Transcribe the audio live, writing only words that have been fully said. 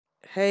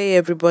Hey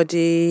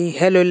everybody,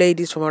 hello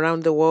ladies from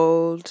around the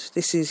world.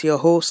 This is your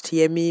host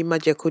Yemi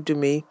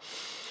Majakudumi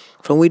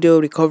from Widow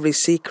Recovery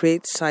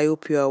Secrets. I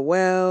hope you are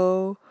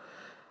well.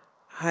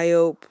 I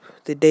hope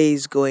the day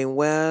is going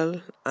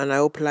well and I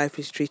hope life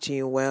is treating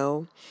you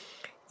well.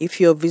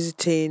 If you're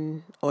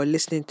visiting or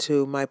listening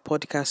to my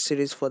podcast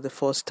series for the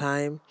first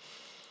time,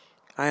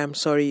 I am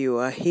sorry you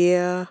are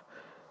here,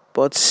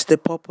 but the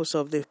purpose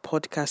of the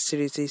podcast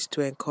series is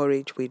to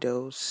encourage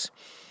widows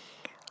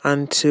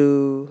and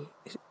to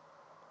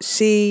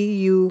see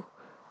you,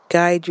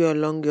 guide you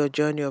along your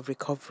journey of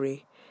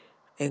recovery,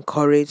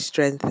 encourage,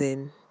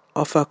 strengthen,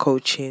 offer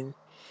coaching,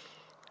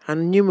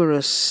 and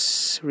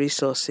numerous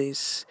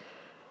resources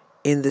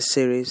in the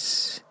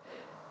series.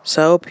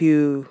 So I hope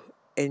you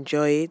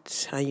enjoy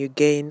it and you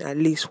gain at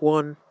least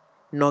one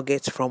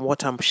nugget from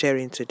what I'm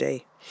sharing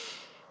today.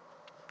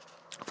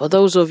 For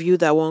those of you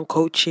that want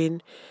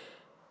coaching,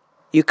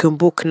 you can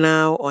book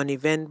now on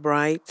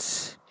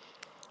Eventbrite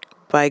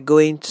by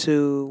going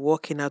to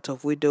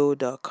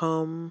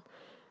walkingoutofwidow.com.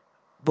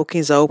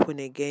 Bookings are open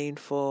again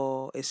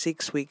for a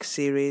 6-week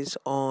series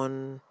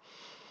on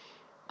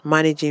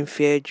managing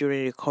fear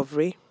during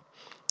recovery.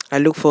 I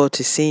look forward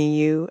to seeing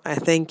you. I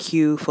thank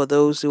you for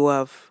those who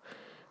have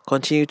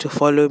continued to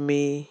follow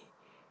me,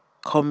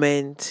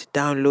 comment,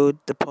 download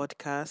the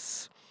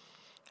podcast.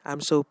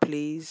 I'm so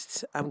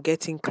pleased. I'm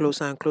getting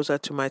closer and closer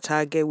to my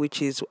target,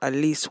 which is at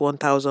least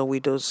 1,000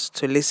 widows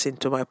to listen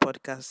to my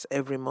podcast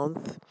every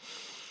month.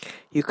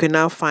 You can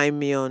now find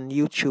me on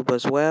YouTube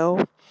as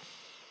well,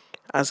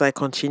 as I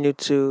continue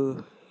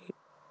to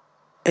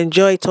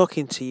enjoy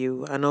talking to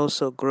you and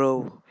also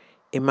grow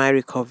in my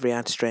recovery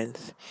and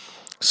strength.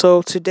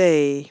 So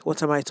today,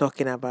 what am I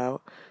talking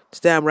about?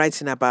 Today I'm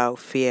writing about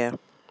fear.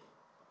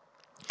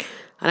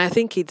 And I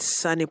think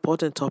it's an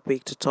important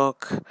topic to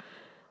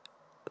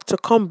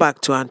come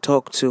back to and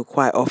talk to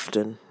quite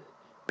often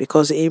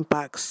because it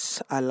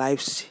impacts our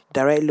lives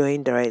directly or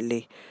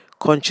indirectly,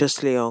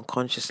 consciously or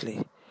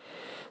unconsciously.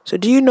 So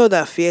do you know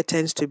that fear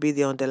tends to be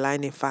the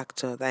underlying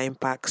factor that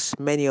impacts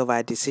many of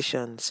our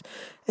decisions,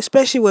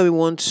 especially when we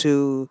want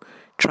to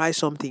try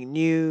something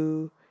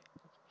new,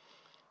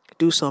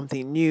 do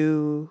something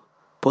new,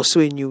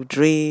 pursue a new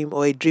dream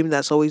or a dream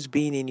that's always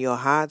been in your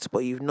heart but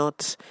you've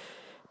not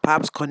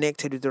perhaps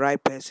connected with the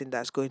right person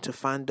that's going to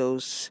fan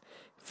those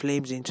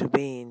flames into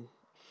being.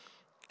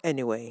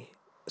 Anyway,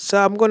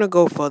 so I'm going to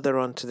go further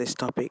on to this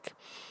topic.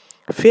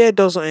 Fear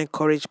doesn't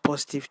encourage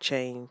positive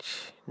change,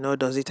 nor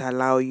does it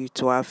allow you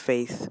to have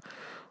faith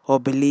or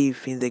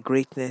believe in the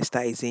greatness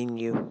that is in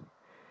you.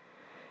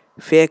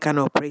 Fear can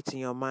operate in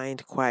your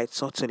mind quite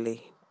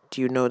subtly.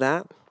 Do you know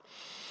that?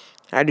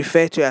 I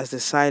refer to it as the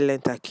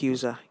silent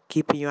accuser,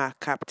 keeping you a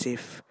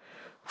captive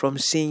from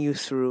seeing you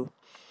through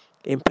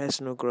in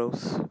personal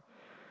growth.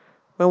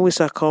 When we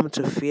succumb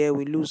to fear,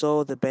 we lose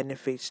all the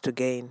benefits to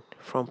gain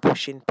from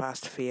pushing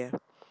past fear.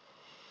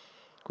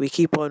 We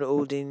keep on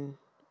hold,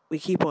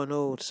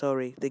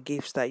 the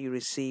gifts that you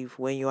receive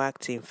when you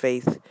act in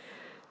faith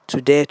to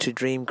dare to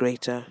dream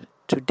greater,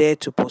 to dare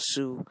to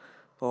pursue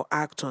or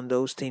act on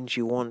those things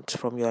you want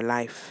from your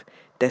life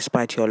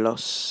despite your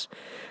loss.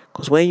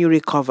 Because when you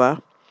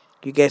recover,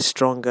 you get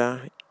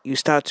stronger. You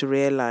start to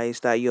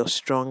realize that you're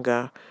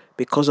stronger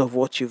because of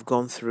what you've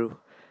gone through.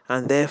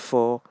 And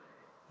therefore,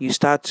 you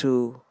start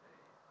to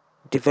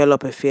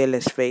develop a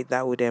fearless faith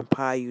that would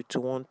empower you to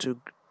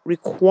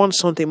want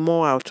something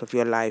more out of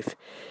your life,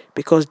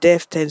 because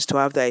death tends to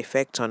have that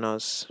effect on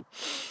us.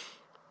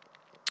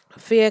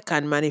 Fear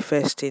can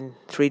manifest in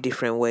 3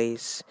 different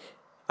ways.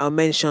 I'll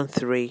mention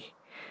 3.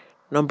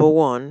 Number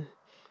 1,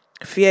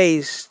 fear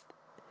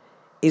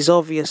is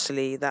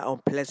obviously that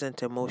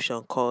unpleasant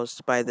emotion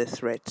caused by the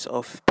threat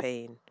of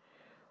pain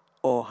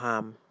or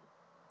harm.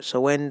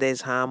 So when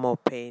there's harm or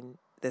pain,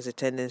 there's a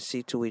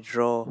tendency to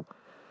withdraw,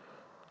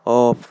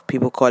 or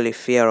people call it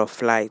fear of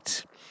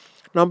flight.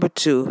 Number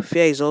 2,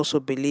 fear is also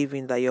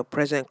believing that your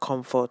present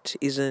comfort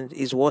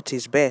is what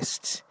is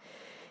best,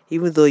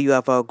 even though you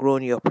have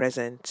outgrown your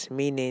present,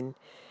 meaning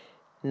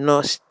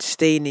not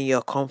staying in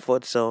your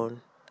comfort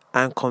zone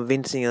and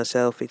convincing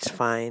yourself it's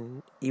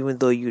fine, even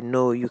though you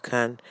know you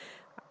can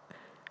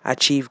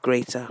achieve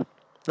greater.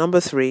 Number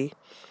 3,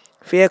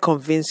 fear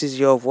convinces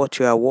you of what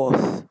you are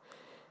worth,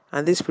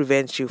 and this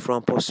prevents you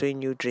from pursuing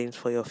new dreams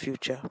for your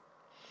future.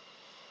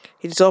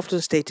 It is often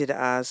stated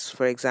as,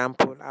 for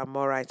example, I'm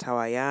alright how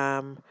I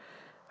am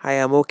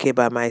okay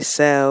by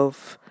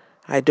myself,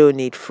 I don't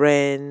need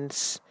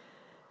friends,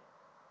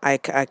 I'm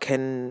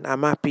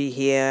happy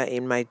here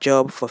in my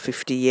job for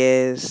 50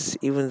 years,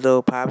 even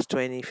though perhaps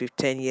 10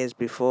 years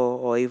before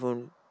or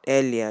even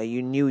earlier,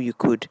 you knew you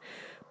could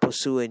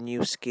pursue a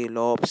new skill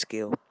or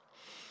upskill.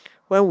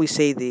 When we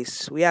say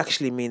this, we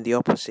actually mean the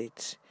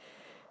opposite.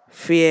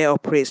 Fear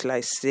operates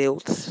like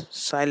silt,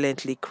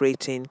 silently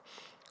creating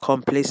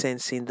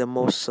complacency in the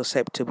most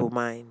susceptible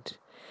mind.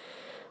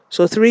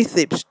 So 3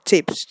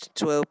 tips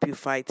to help you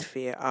fight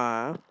fear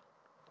are: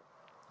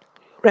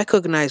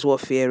 recognize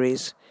what fear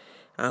is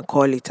and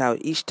call it out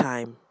each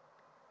time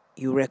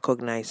you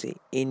recognize it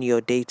in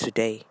your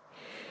day-to-day.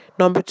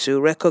 Number 2,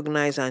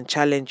 recognize and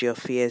challenge your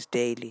fears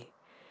daily.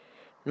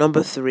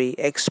 Number 3,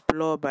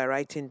 explore by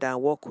writing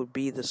down what could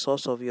be the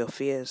source of your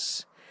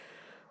fears.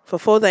 For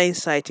further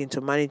insight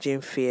into managing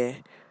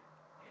fear,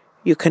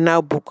 you can now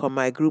book on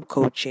my group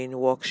coaching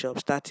workshop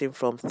starting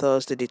from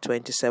Thursday the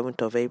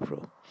 27th of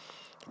April,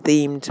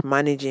 themed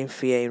Managing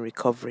Fear in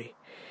Recovery.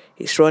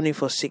 It's running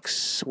for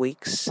 6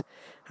 weeks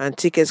and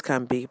tickets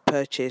can be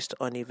purchased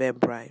on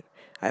Eventbrite.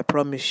 I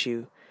promise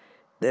you,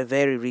 they're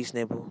very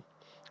reasonable.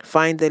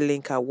 Find the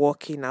link at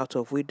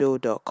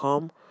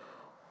walkingoutofwidow.com,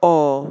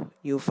 or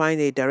you'll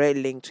find a direct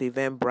link to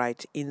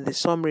Eventbrite in the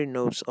summary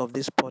notes of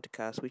this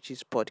podcast, which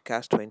is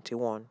podcast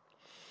 21.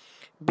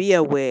 Be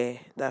aware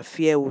that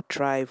fear will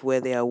thrive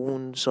where there are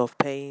wounds of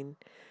pain,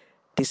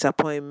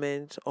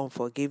 disappointment,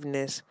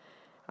 unforgiveness,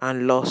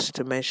 and loss,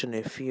 to mention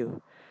a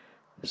few.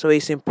 So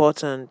it's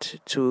important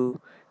to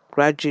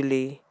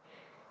gradually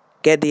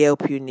get the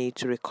help you need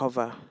to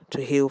recover,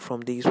 to heal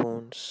from these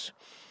wounds.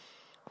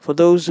 For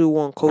those who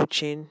want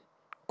coaching,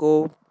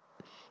 go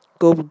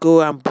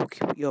and book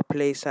your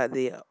place at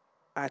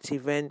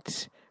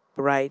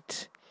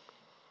Eventbrite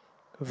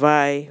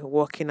via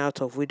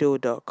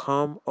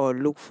walkingoutofwidow.com, or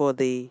look for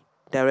the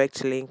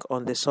direct link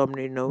on the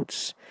summary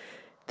notes.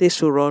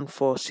 This will run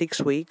for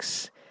 6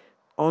 weeks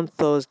on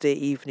Thursday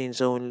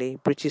evenings only,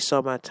 British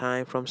summer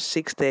time, from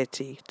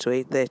 6:30 to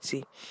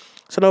 8:30.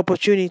 It's an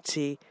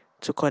opportunity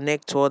to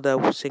connect to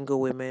other single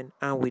women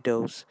and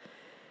widows.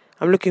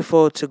 I'm looking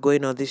forward to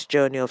going on this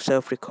journey of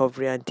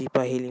self-recovery and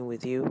deeper healing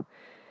with you.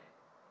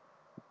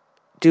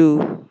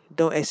 Don't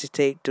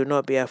hesitate, do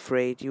not be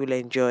afraid, you'll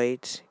enjoy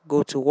it.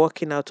 Go to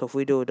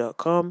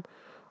walkingoutofwidow.com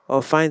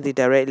or find the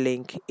direct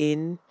link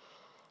in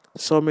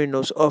summary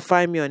notes, or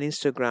find me on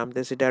Instagram.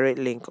 There's a direct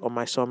link on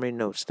my summary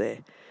notes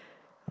there.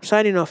 I'm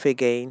signing off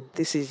again.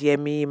 This is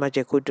Yemi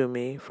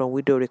Majekodumi from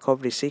Widow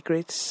Recovery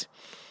Secrets.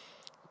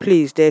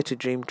 Please dare to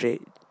dream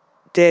greater.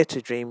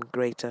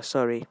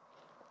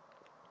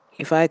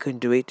 If I can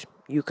do it,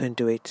 you can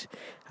do it.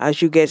 As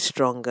you get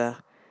stronger,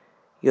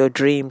 your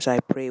dreams,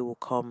 I pray, will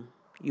come.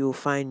 You will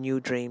find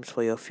new dreams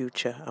for your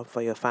future and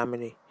for your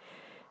family.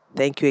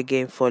 Thank you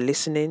again for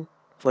listening,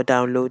 for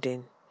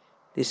downloading.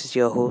 This is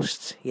your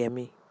host,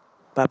 Yemi.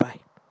 Bye-bye.